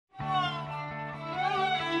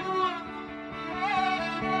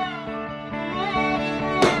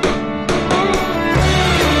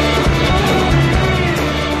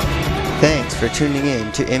for tuning in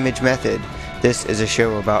to Image Method. This is a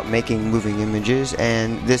show about making moving images,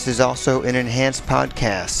 and this is also an enhanced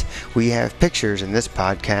podcast. We have pictures in this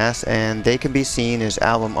podcast, and they can be seen as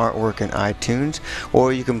album artwork in iTunes,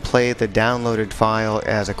 or you can play the downloaded file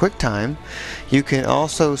as a QuickTime. You can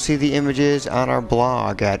also see the images on our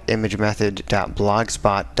blog at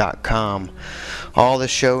imagemethod.blogspot.com. All the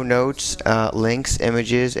show notes, links,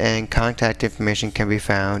 images, and contact information can be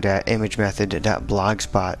found at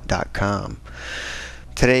imagemethod.blogspot.com.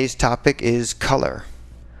 Today's topic is color.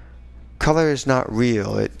 Color is not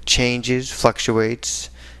real. It changes, fluctuates.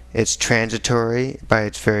 It's transitory by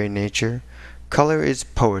its very nature. Color is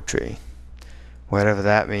poetry. Whatever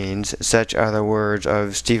that means. Such are the words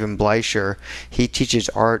of Stephen Bleicher. He teaches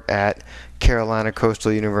art at Carolina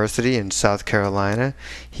Coastal University in South Carolina.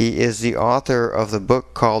 He is the author of the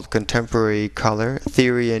book called Contemporary Color,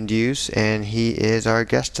 Theory and Use, and he is our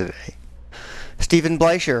guest today. Stephen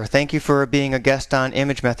Bleicher, thank you for being a guest on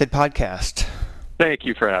Image Method Podcast. Thank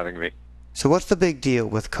you for having me. So what's the big deal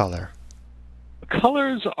with color?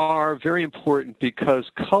 Colors are very important because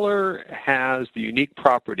color has the unique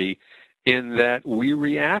property in that we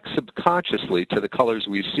react subconsciously to the colors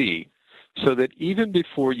we see, so that even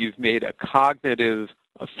before you've made a cognitive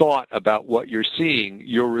thought about what you're seeing,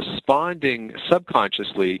 you're responding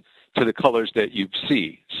subconsciously to the colors that you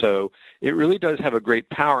see. So it really does have a great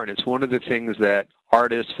power, and it's one of the things that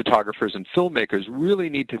artists, photographers, and filmmakers really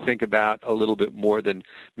need to think about a little bit more than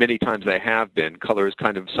many times they have been. Color is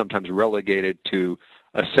kind of sometimes relegated to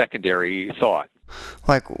a secondary thought.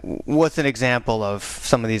 Like, what's an example of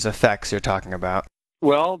some of these effects you're talking about?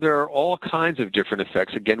 Well, there are all kinds of different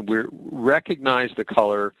effects. Again, we recognize the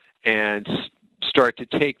color and start to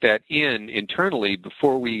take that in internally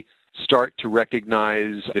before we start to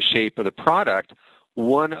recognize the shape of the product.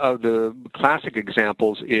 One of the classic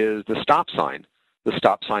examples is the stop sign. The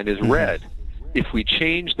stop sign is red. If we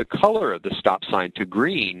change the color of the stop sign to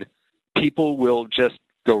green, people will just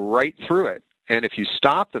go right through it. And if you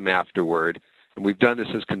stop them afterward, and we've done this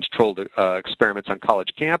as controlled experiments on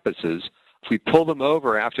college campuses, if we pull them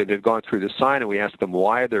over after they've gone through the sign and we ask them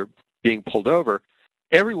why they're being pulled over,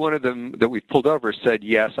 every one of them that we've pulled over said,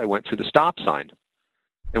 yes, I went through the stop sign.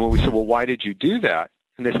 And when we said, well, why did you do that?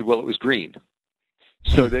 And they said, well, it was green.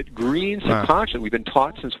 So that green subconsciously, we've been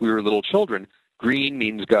taught since we were little children, green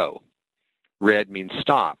means go. Red means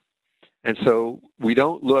stop. And so we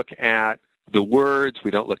don't look at the words,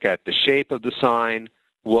 we don't look at the shape of the sign.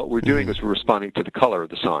 What we're doing is we're responding to the color of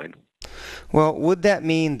the sign. Well, would that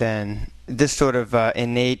mean then, this sort of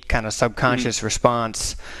innate kind of subconscious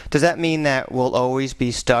response, does that mean that we'll always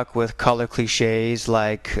be stuck with color cliches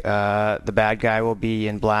like the bad guy will be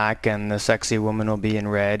in black and the sexy woman will be in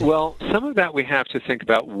red? Well, some of that we have to think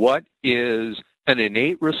about. What is an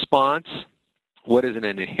innate response? What is an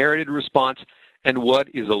inherited response? And what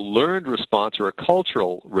is a learned response or a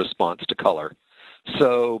cultural response to color?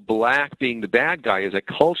 So black being the bad guy is a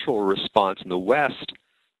cultural response in the West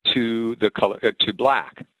to the color to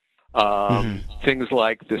black. Things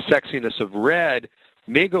like the sexiness of red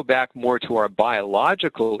may go back more to our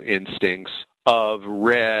biological instincts of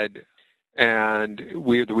red, and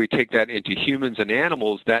we take that into humans and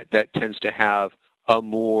animals. That tends to have a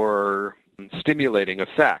more stimulating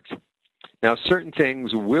effect. Now, certain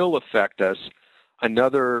things will affect us.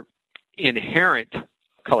 Another inherent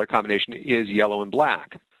color combination is yellow and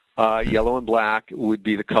black. Yellow and black would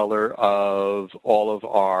be the color of all of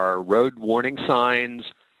our road warning signs,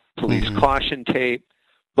 police caution tape.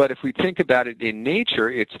 But if we think about it in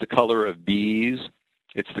nature, it's the color of bees,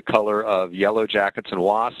 it's the color of yellow jackets and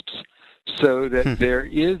wasps, so that there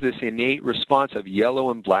is this innate response of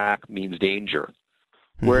yellow and black means danger.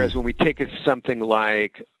 Whereas when we take it something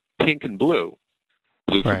like pink and blue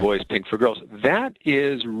for boys, pink for girls, that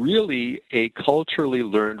is really a culturally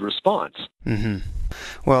learned response.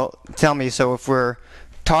 Well, tell me, so if we're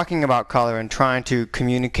talking about color and trying to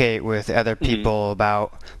communicate with other people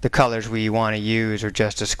about the colors we want to use or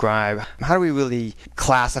just describe, how do we really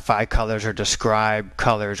classify colors or describe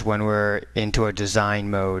colors when we're into a design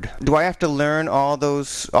mode? Do I have to learn all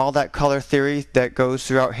that color theory that goes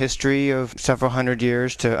throughout history of several hundred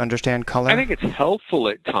years to understand color? I think it's helpful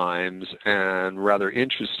at times and rather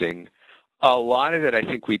interesting. A lot of it I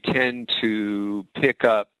think we tend to pick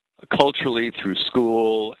up culturally through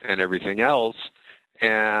school and everything else.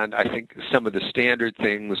 And I think some of the standard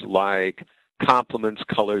things like complements,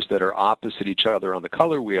 colors that are opposite each other on the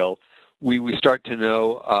color wheel, we start to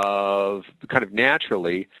know of kind of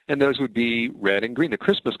naturally, and those would be red and green, the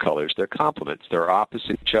Christmas colors. They're complements. They're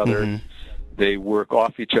opposite each other. They work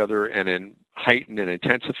off each other and then heighten and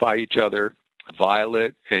intensify each other.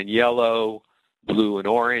 Violet and yellow, blue and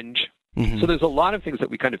orange. So there's a lot of things that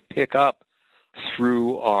we kind of pick up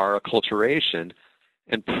through our acculturation.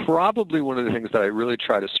 And probably one of the things that I really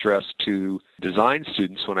try to stress to design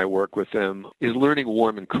students when I work with them is learning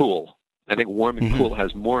warm and cool. I think warm and cool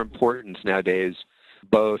has more importance nowadays,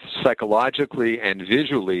 both psychologically and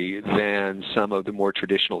visually, than some of the more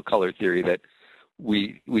traditional color theory that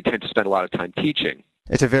we tend to spend a lot of time teaching.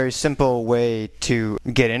 It's a very simple way to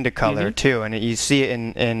get into color, too, and you see it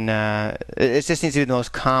it just seems to be the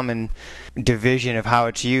most common division of how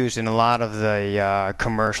it's used in a lot of the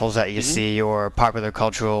commercials that you see or popular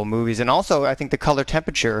cultural movies. And also, I think the color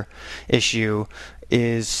temperature issue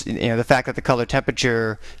is, the fact that the color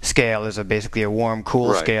temperature scale is basically a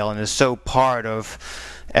warm-cool scale and is so part of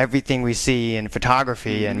everything we see in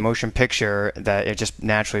photography and motion picture that it just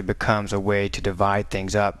naturally becomes a way to divide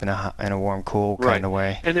things up in a warm-cool kind of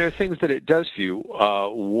way. And there are things that it does for you.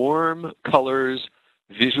 Warm colors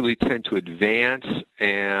visually tend to advance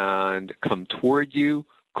and come toward you.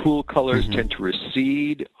 Cool colors tend to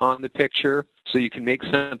recede on the picture, so you can make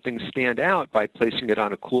something stand out by placing it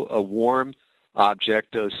on a warm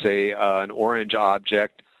object, say an orange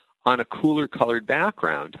object, on a cooler colored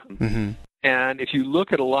background. And if you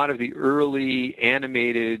look at a lot of the early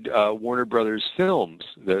animated Warner Brothers films,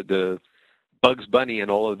 the Bugs Bunny and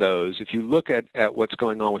all of those, if you look at what's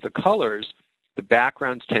going on with the colors, the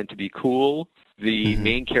backgrounds tend to be cool, the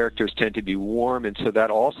main characters tend to be warm, and so that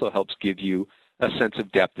also helps give you a sense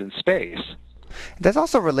of depth and space. That's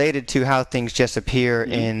also related to how things just appear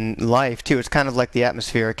in life, too. It's kind of like the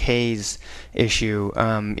atmospheric haze issue.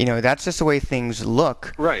 That's just the way things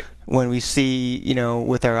look. Right. When we see,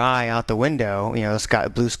 with our eye out the window,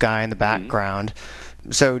 blue sky in the background.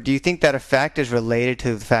 So do you think that effect is related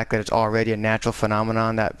to the fact that it's already a natural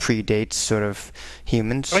phenomenon that predates sort of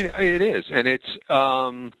humans? It is, and it's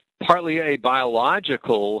partly a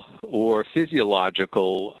biological or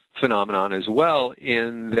physiological phenomenon as well,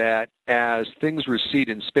 in that as things recede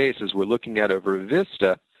in space, as we're looking at over a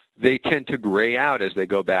vista, they tend to gray out as they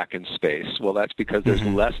go back in space. Well, that's because there's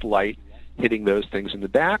less light hitting those things in the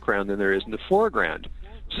background than there is in the foreground.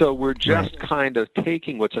 So we're just kind of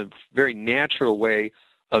taking what's a very natural way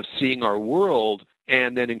of seeing our world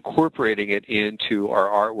and then incorporating it into our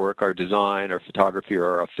artwork, our design, our photography,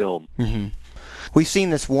 or our film. We've seen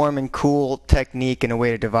this warm and cool technique in a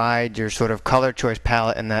way to divide your sort of color choice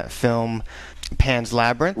palette in that film Pan's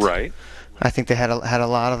Labyrinth. Right. I think they had a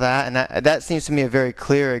lot of that, and that seems to me a very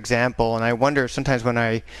clear example. And I wonder sometimes when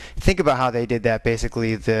I think about how they did that.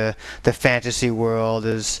 Basically, the fantasy world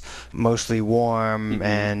is mostly warm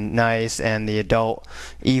and nice, and the adult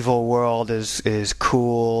evil world is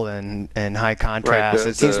cool and high contrast.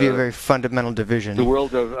 It seems to be a very fundamental division. The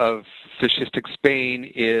world of fascistic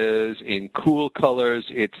Spain is in cool colors.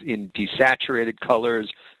 It's in desaturated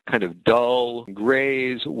colors, kind of dull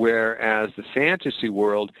grays, whereas the fantasy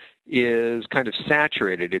world is kind of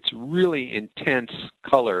saturated. It's really intense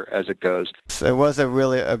color as it goes. It was a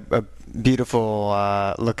really beautiful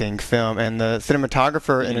looking film, and the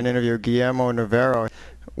cinematographer in an interview, Guillermo Navarro,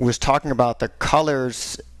 was talking about the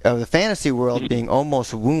colors of the fantasy world being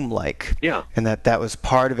almost womb-like. Yeah. And that was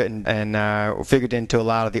part of it, and figured into a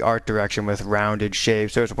lot of the art direction with rounded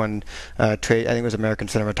shapes. There was one, I think it was American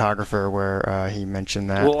Cinematographer, where he mentioned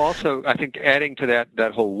that. Well, also, I think adding to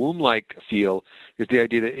that whole womb-like feel is the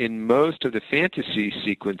idea that in most of the fantasy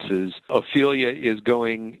sequences, Ophelia is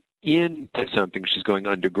going into something. She's going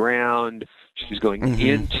underground. She's going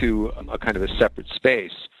into a kind of a separate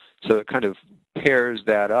space. So it kind of pairs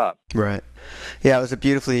that up. Right. Yeah, it was a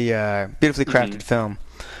beautifully crafted film.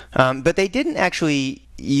 But they didn't actually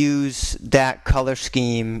use that color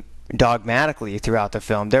scheme dogmatically throughout the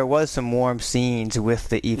film. There was some warm scenes with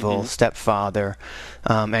the evil stepfather,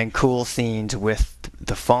 and cool scenes with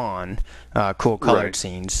the fawn, cool colored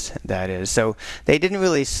scenes, that is. So they didn't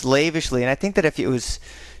really slavishly, and I think that if it was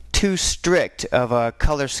too strict of a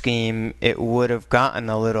color scheme, it would have gotten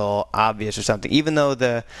a little obvious or something. Even though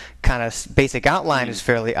the kind of basic outline is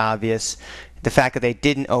fairly obvious, the fact that they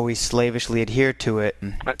didn't always slavishly adhere to it,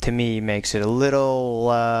 to me, makes it a little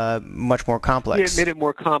much more complex. Yeah, it made it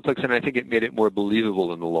more complex, and I think it made it more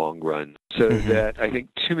believable in the long run. So that I think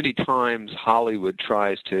too many times Hollywood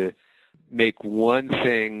tries to make one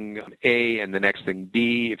thing A and the next thing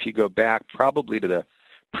B. If you go back probably to the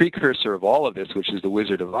precursor of all of this, which is The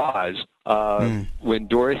Wizard of Oz, when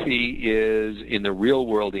Dorothy is in the real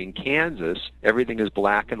world in Kansas, everything is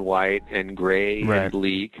black and white and gray and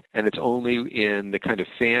bleak, and it's only in the kind of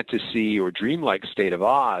fantasy or dreamlike state of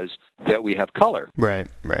Oz that we have color. Right.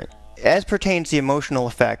 As pertains to the emotional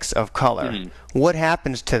effects of color, what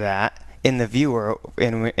happens to that in the viewer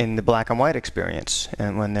in the black and white experience,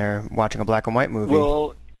 and when they're watching a black and white movie?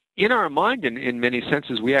 Well, in our mind, in many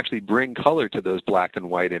senses, we actually bring color to those black and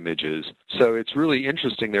white images. So it's really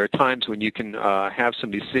interesting. There are times when you can have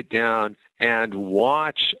somebody sit down and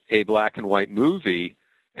watch a black and white movie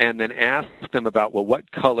and then ask them about, well,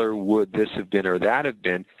 what color would this have been or that have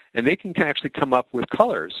been? And they can actually come up with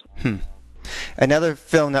colors. Another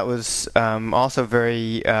film that was also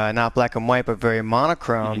very not black and white but very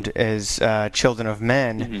monochromed is Children of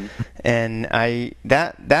Men, and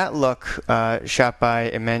that look shot by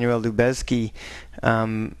Emmanuel Lubezki.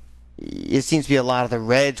 It seems to be a lot of the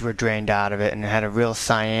reds were drained out of it and it had a real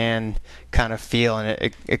cyan kind of feel, and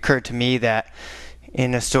it occurred to me that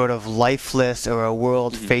in a sort of lifeless or a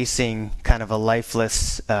world facing kind of a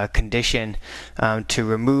lifeless condition, to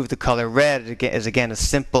remove the color red is again a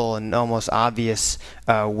simple and almost obvious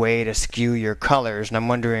way to skew your colors. And I'm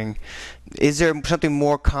wondering, is there something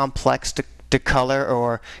more complex to color,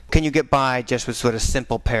 or can you get by just with sort of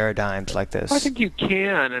simple paradigms like this? I think you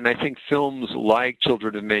can, and I think films like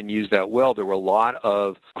Children of Men use that well. There were a lot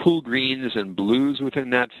of cool greens and blues within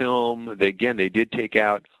that film. They did take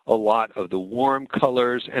out a lot of the warm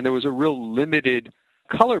colors, and there was a real limited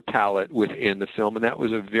color palette within the film, and that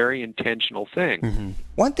was a very intentional thing.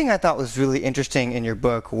 One thing I thought was really interesting in your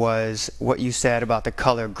book was what you said about the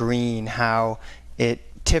color green, how it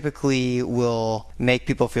typically will make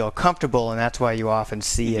people feel comfortable, and that's why you often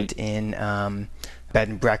see it in bed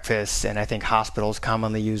and breakfast, and I think hospitals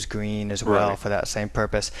commonly use green as well for that same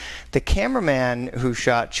purpose. The cameraman who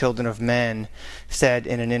shot Children of Men said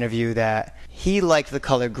in an interview that he liked the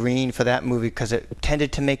color green for that movie because it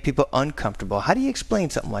tended to make people uncomfortable. How do you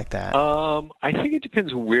explain something like that? I think it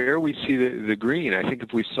depends where we see the green. I think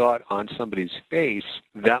if we saw it on somebody's face,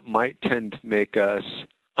 that might tend to make us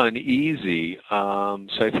uneasy.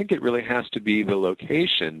 So I think it really has to be the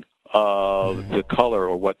location of the color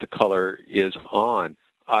or what the color is on.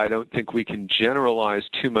 I don't think we can generalize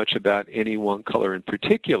too much about any one color in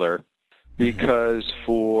particular, because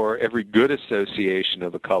for every good association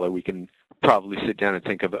of a color, we can probably sit down and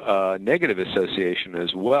think of a negative association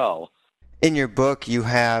as well. In your book, you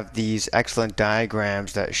have these excellent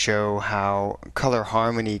diagrams that show how color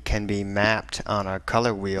harmony can be mapped on a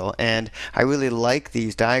color wheel, and I really like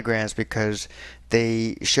these diagrams because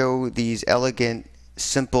they show these elegant,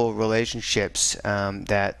 simple relationships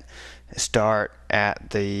that start at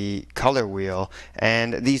the color wheel.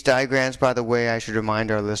 And these diagrams, by the way, I should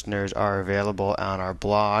remind our listeners, are available on our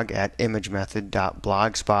blog at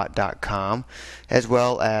imagemethod.blogspot.com, as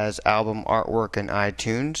well as album artwork in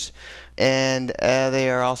iTunes. And they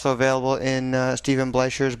are also available in Stephen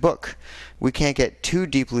Bleicher's book. We can't get too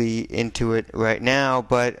deeply into it right now,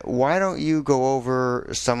 but why don't you go over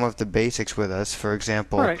some of the basics with us? For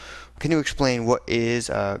example, can you explain what is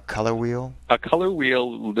a color wheel? A color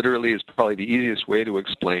wheel literally is probably the easiest way to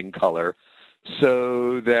explain color,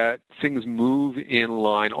 so that things move in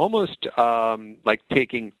line, almost like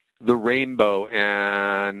taking the rainbow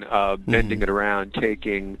and bending it around,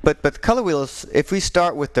 taking... But the color wheels, if we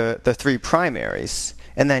start with the three primaries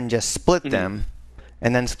and then just split them,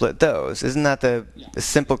 and then split those, isn't that the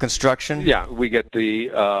simple construction? Yeah, we get we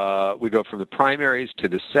go from the primaries to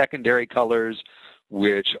the secondary colors,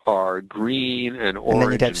 which are green and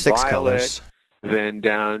orange and six violet, colors. Then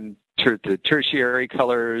down to the tertiary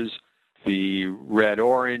colors, the red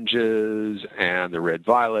oranges and the red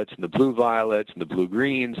violets and the blue violets and the blue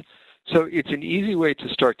greens. So it's an easy way to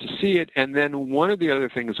start to see it. And then one of the other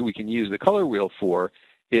things we can use the color wheel for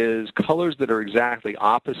is colors that are exactly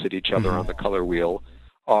opposite each other on the color wheel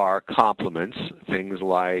are complements, things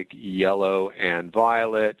like yellow and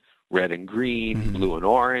violet, red and green, blue and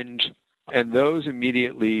orange. And those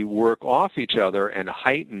immediately work off each other and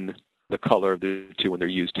heighten the color of the two when they're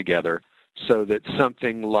used together, so that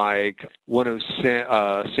something like one of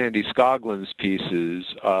Sandy Scoglin's pieces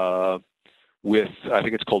with, I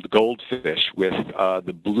think it's called Goldfish, with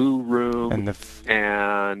the blue room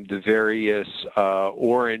and the various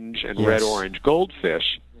orange and red-orange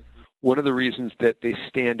goldfish, one of the reasons that they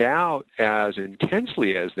stand out as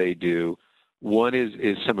intensely as they do, one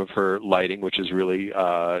is some of her lighting, which is really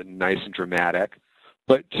nice and dramatic.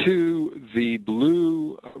 But two, the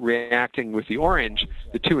blue reacting with the orange,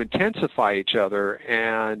 the two intensify each other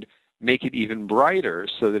and make it even brighter,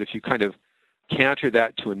 so that if you kind of counter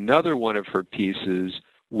that to another one of her pieces,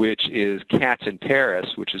 which is Cats in Paris,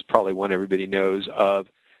 which is probably one everybody knows of.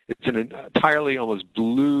 It's an entirely almost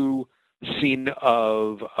blue scene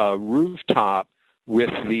of a rooftop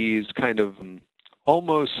with these kind of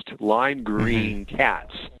almost lime green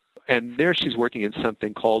cats. And there she's working in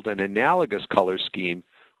something called an analogous color scheme,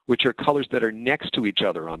 which are colors that are next to each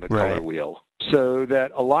other on the color wheel. So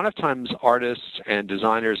that a lot of times artists and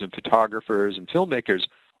designers and photographers and filmmakers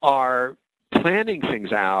are planning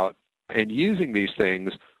things out and using these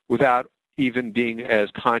things without even being as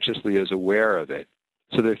consciously as aware of it.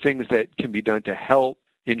 So there are things that can be done to help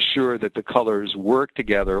ensure that the colors work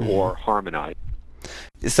together or harmonize.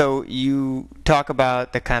 So you talk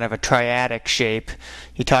about the kind of a triadic shape.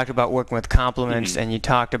 You talked about working with complements, and you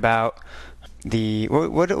talked about the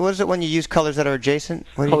what is it when you use colors that are adjacent?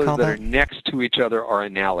 What do you call that? Colors that are next to each other are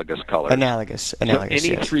analogous colors. Analogous. So any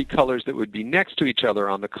yes. three colors that would be next to each other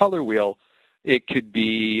on the color wheel, it could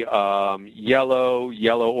be yellow,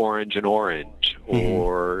 orange, and orange,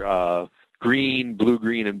 or green,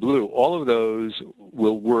 green, and blue. All of those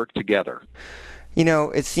will work together. You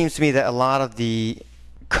know, it seems to me that a lot of the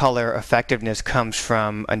color effectiveness comes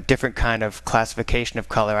from a different kind of classification of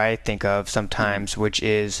color I think of sometimes, which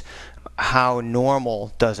is how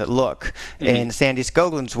normal does it look? In Sandy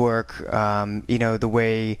Skogland's work, you know, the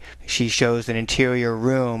way she shows an interior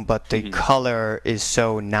room, but the color is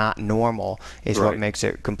so not normal is what makes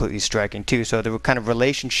it completely striking too. So the kind of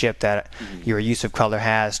relationship that your use of color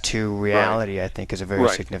has to reality, I think, is a very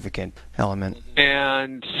significant element.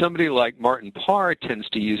 And somebody like Martin Parr tends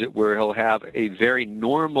to use it where he'll have a very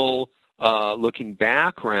normal looking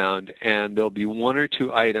background, and there'll be one or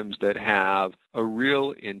two items that have a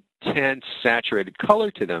real intense saturated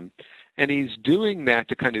color to them, and he's doing that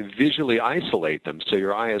to kind of visually isolate them, so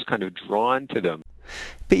your eye is kind of drawn to them.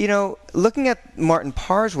 But you know, looking at Martin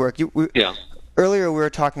Parr's work, earlier we were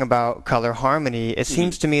talking about color harmony. It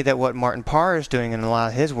seems to me that what Martin Parr is doing in a lot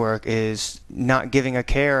of his work is not giving a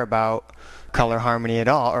care about color harmony at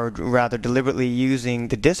all, or rather deliberately using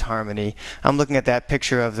the disharmony. I'm looking at that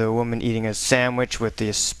picture of the woman eating a sandwich with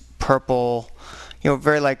this purple, you know,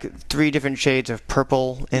 very like 3 different shades of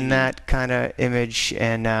purple in that kind of image,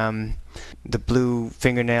 and the blue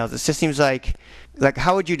fingernails. It just seems like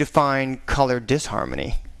how would you define color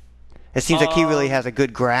disharmony? It seems like he really has a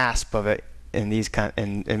good grasp of it in these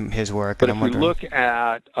in his work. But if we look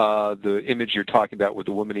at the image you're talking about with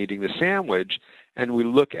the woman eating the sandwich, and we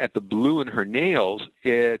look at the blue in her nails,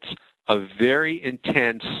 it's a very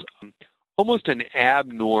intense, almost an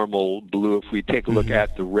abnormal blue if we take a look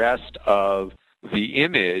at the rest of the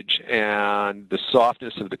image and the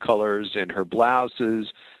softness of the colors in her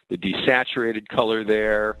blouses, the desaturated color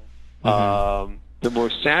there. The more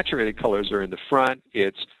saturated colors are in the front.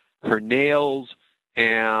 It's her nails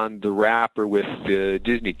and the wrapper with the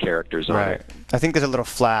Disney characters on it. I think there's a little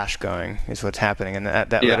flash going is what's happening, and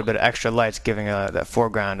that little bit of extra light's giving that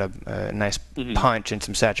foreground a nice punch and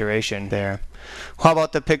some saturation there. How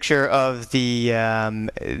about the picture of the,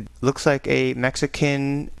 looks like a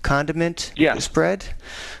Mexican condiment spread?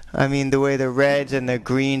 I mean, the way the reds and the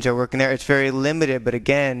greens are working there, it's very limited, but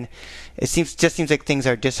again, it just seems like things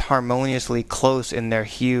are disharmoniously close in their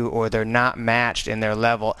hue, or they're not matched in their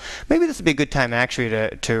level. Maybe this would be a good time actually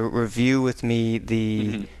to review with me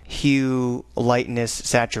the hue, lightness,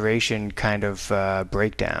 saturation kind of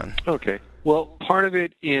breakdown. Okay. Well, part of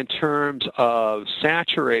it in terms of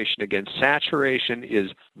saturation, again, saturation is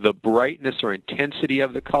the brightness or intensity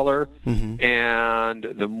of the color, and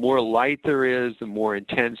the more light there is, the more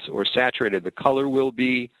intense or saturated the color will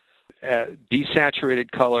be. Desaturated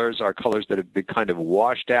colors are colors that have been kind of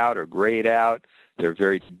washed out or grayed out. They're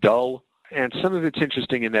very dull. And some of it's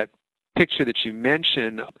interesting in that picture that you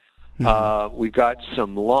mentioned. We've got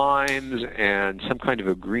some limes and some kind of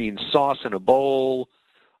a green sauce in a bowl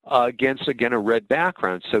against, again, a red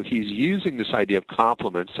background. So he's using this idea of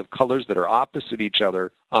complements, of colors that are opposite each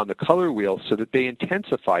other on the color wheel so that they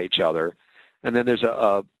intensify each other. And then there's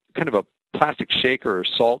a kind of a plastic shaker or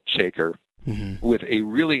salt shaker with a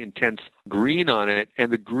really intense green on it,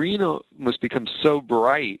 and the green must become so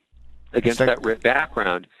bright against that red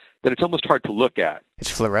background that it's almost hard to look at. It's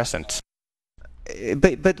fluorescent.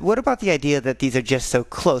 But what about the idea that these are just so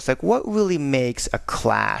close? Like, what really makes a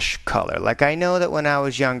clash color? Like, I know that when I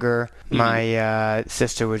was younger, my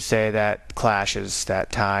sister would say that clash is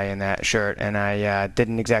that tie and that shirt, and I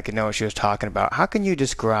didn't exactly know what she was talking about. How can you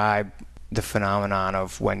describe the phenomenon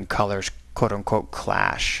of when colors, quote-unquote,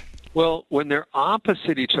 clash? Well, when they're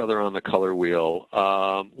opposite each other on the color wheel,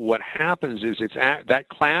 what happens is that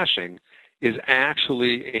clashing is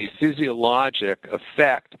actually a physiologic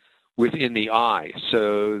effect within the eye,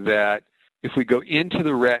 so that if we go into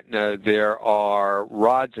the retina, there are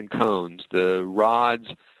rods and cones. The rods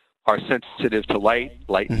are sensitive to light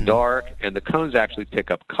and dark, and the cones actually pick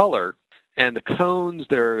up color. And the cones,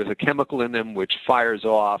 there is a chemical in them which fires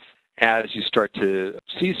off as you start to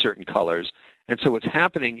see certain colors. And so what's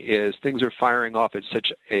happening is things are firing off at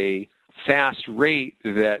such a fast rate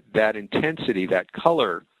that that intensity, that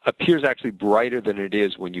color, appears actually brighter than it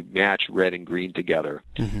is when you match red and green together.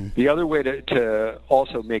 Mm-hmm. The other way to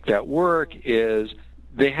also make that work is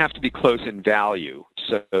they have to be close in value,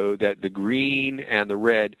 so that the green and the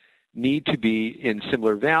red need to be in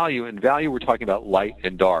similar value. In value, we're talking about light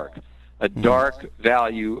and dark. A dark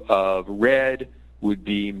value of red would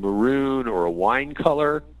be maroon or a wine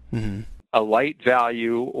color. Mm-hmm. A light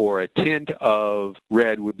value or a tint of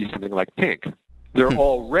red would be something like pink. They're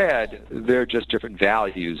all red, they're just different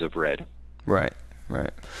values of red. Right,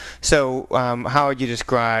 right. So how would you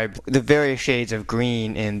describe the various shades of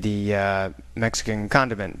green in the Mexican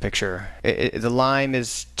condiment picture? The lime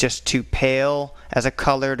is just too pale as a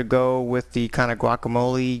color to go with the kind of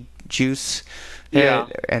guacamole juice. Yeah.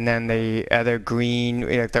 And then the other green,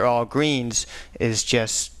 they're all greens, is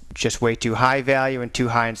just way too high value and too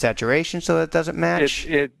high in saturation, so that doesn't match?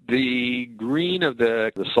 The green of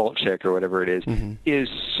the salt shaker, or whatever it is, mm-hmm. is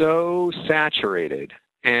so saturated,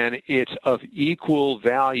 and it's of equal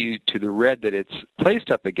value to the red that it's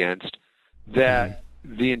placed up against, that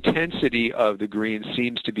the intensity of the green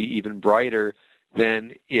seems to be even brighter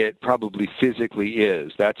than it probably physically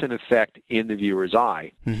is. That's an effect in the viewer's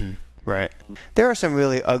eye. Mm-hmm. Right. There are some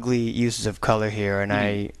really ugly uses of color here, and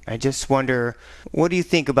I just wonder, what do you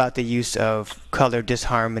think about the use of color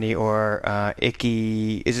disharmony or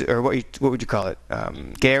icky, what would you call it,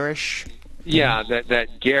 garish? Yeah, that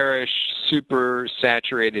garish, super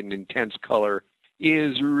saturated and intense color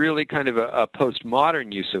is really kind of a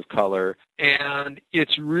postmodern use of color, and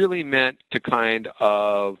it's really meant to kind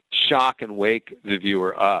of shock and wake the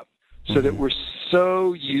viewer up, so that we're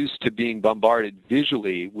so used to being bombarded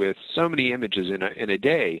visually with so many images in a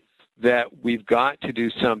day that we've got to do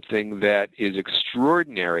something that is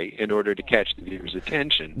extraordinary in order to catch the viewer's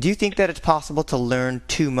attention. Do you think that it's possible to learn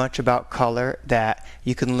too much about color, that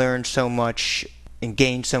you can learn so much and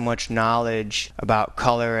gain so much knowledge about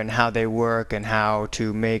color and how they work and how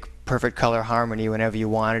to make perfect color harmony whenever you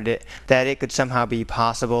wanted it, that it could somehow be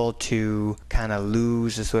possible to kind of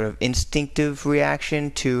lose a sort of instinctive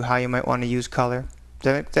reaction to how you might want to use color?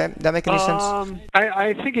 Does that make any sense?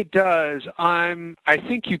 I think it does. I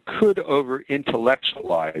think you could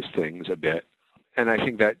over-intellectualize things a bit, and I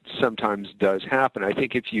think that sometimes does happen. I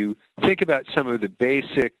think if you think about some of the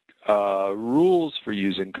basic rules for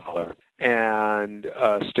using color and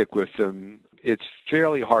stick with them, it's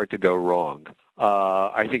fairly hard to go wrong.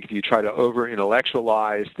 I think if you try to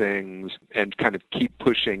over-intellectualize things and kind of keep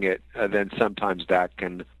pushing it, then sometimes that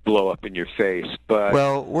can blow up in your face. But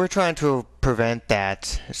well, we're trying to prevent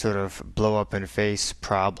that sort of blow-up-in-face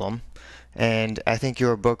problem, and I think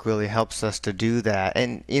your book really helps us to do that.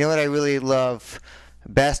 And you know what I really love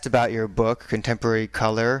best about your book, Contemporary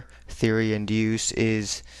Color, Theory and Use,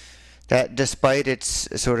 is that despite its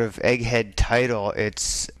sort of egghead title,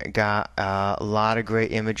 it's got a lot of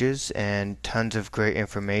great images and tons of great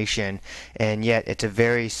information, and yet it's a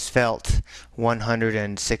very svelte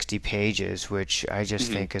 160 pages, which I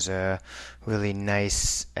just think is a really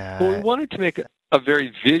nice... Well, we wanted to make a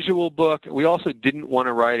very visual book. We also didn't want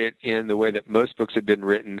to write it in the way that most books had been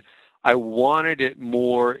written. I wanted it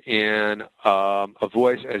more in a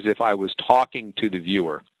voice as if I was talking to the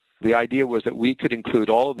viewer. The idea was that we could include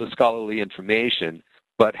all of the scholarly information,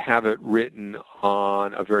 but have it written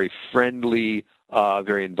on a very friendly,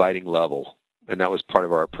 very inviting level. And that was part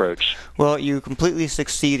of our approach. Well, you completely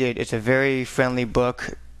succeeded. It's a very friendly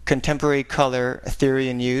book, Contemporary Color, Theory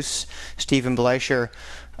and Use. Stephen Bleicher,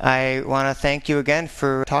 I want to thank you again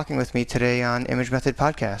for talking with me today on Image Method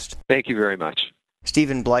Podcast. Thank you very much.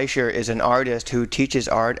 Stephen Bleicher is an artist who teaches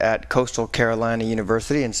art at Coastal Carolina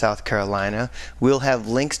University in South Carolina. We'll have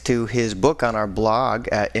links to his book on our blog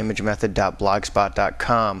at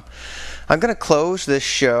imagemethod.blogspot.com. I'm going to close this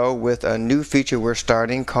show with a new feature we're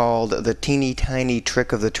starting called the Teeny Tiny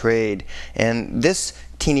Trick of the Trade. And this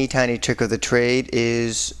teeny tiny trick of the trade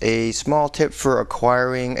is a small tip for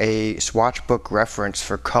acquiring a swatch book reference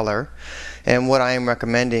for color. And what I am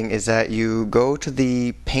recommending is that you go to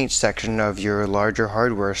the paint section of your larger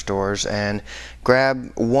hardware stores and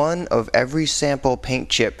grab one of every sample paint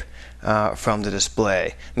chip from the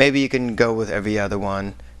display. Maybe you can go with every other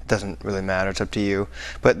one. It doesn't really matter. It's up to you.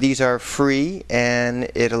 But these are free, and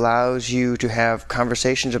it allows you to have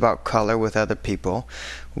conversations about color with other people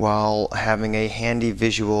while having a handy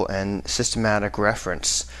visual and systematic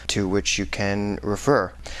reference to which you can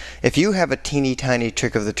refer. If you have a teeny tiny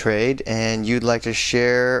trick of the trade and you'd like to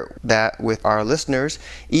share that with our listeners,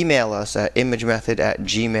 email us at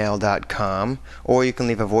imagemethod@gmail.com, or you can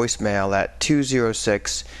leave a voicemail at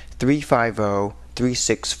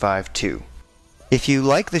 206-350-3652. If you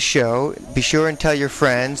like the show, be sure and tell your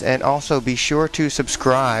friends, and also be sure to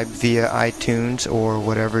subscribe via iTunes or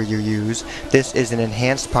whatever you use. This is an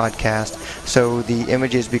enhanced podcast, so the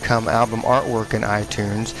images become album artwork in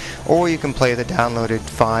iTunes, or you can play the downloaded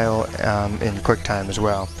file in QuickTime as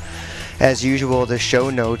well. As usual, the show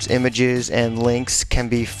notes, images, and links can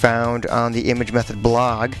be found on the Image Method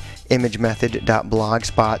blog,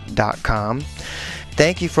 imagemethod.blogspot.com.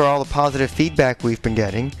 Thank you for all the positive feedback we've been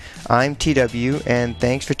getting. I'm TW, and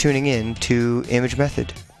thanks for tuning in to Image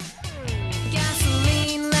Method.